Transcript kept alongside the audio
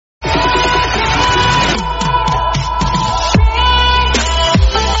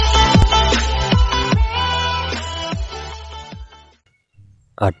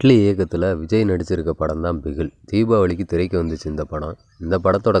அட்லி இயக்கத்தில் விஜய் நடிச்சிருக்க படம் தான் பிகில். தீபாவளிக்கு திரைக்கு வந்துச்சு இந்த படம். இந்த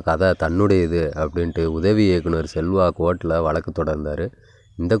படத்தோட கதை தன்னுடையது அப்படின்ட்டு உதவி இயக்குனர் செல்வா கோர்ட்டில் வழக்கு தொடர்ந்தார்.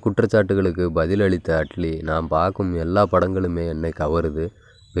 இந்த குற்றச்சாட்டுகளுக்கு பதிலளித்த அட்லி, நான் பார்க்கும் எல்லா படங்களுமே என்னை கவருது,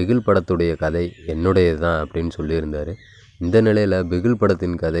 பிகில் படத்துடைய கதை என்னுடையது தான் அப்படின்னு சொல்லியிருந்தார். இந்த நிலையில் பிகில்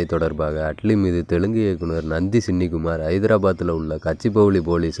படத்தின் கதை தொடர்பாக அட்லி மீது தெலுங்கு இயக்குனர் நந்தி சின்னிகுமார் ஹைதராபாத்தில் உள்ள கச்சிபவுலி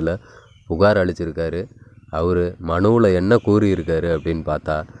போலீஸில் புகார் அளிச்சிருக்காரு. அவர் மனுவில் என்ன கூறியிருக்காரு அப்படின்னு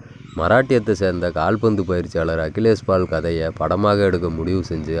பார்த்தா, மராட்டியத்தை சேர்ந்த கால்பந்து பயிற்சியாளர் அகிலேஷ் பால் கதையை படமாக எடுக்க முடிவு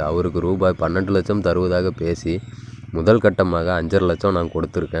செஞ்சு அவருக்கு ரூபாய் 12 லட்சம் தருவதாக பேசி முதல் கட்டமாக 5.5 லட்சம் நான்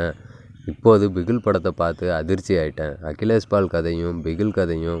கொடுத்துருக்கேன். இப்போது பிகில் படத்தை பார்த்து அதிர்ச்சி ஆயிட்டேன். அகிலேஷ் பால் கதையும் பிகில்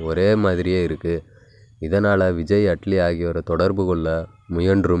கதையும் ஒரே மாதிரியே இருக்குது. இதனால் விஜய், அட்லி ஆகியோரை தொடர்பு கொள்ள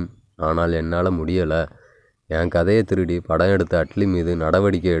முயன்றும் ஆனால் என்னால் முடியலை. என் கதையை திருடி படம் எடுத்த அட்லி மீது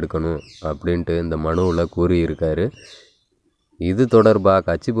நடவடிக்கை எடுக்கணும் அப்படின்ட்டு இந்த மனுவில் கூறியிருக்காரு. இது தொடர்பாக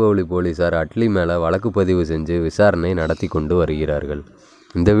கச்சிபவுலி போலீஸார் அட்லி மேலே வழக்கு பதிவு செஞ்சு விசாரணை நடத்தி கொண்டு வருகிறார்கள்.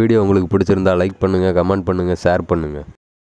 இந்த வீடியோ உங்களுக்கு பிடிச்சிருந்தால் லைக் பண்ணுங்கள், கமெண்ட் பண்ணுங்கள், ஷேர் பண்ணுங்கள்.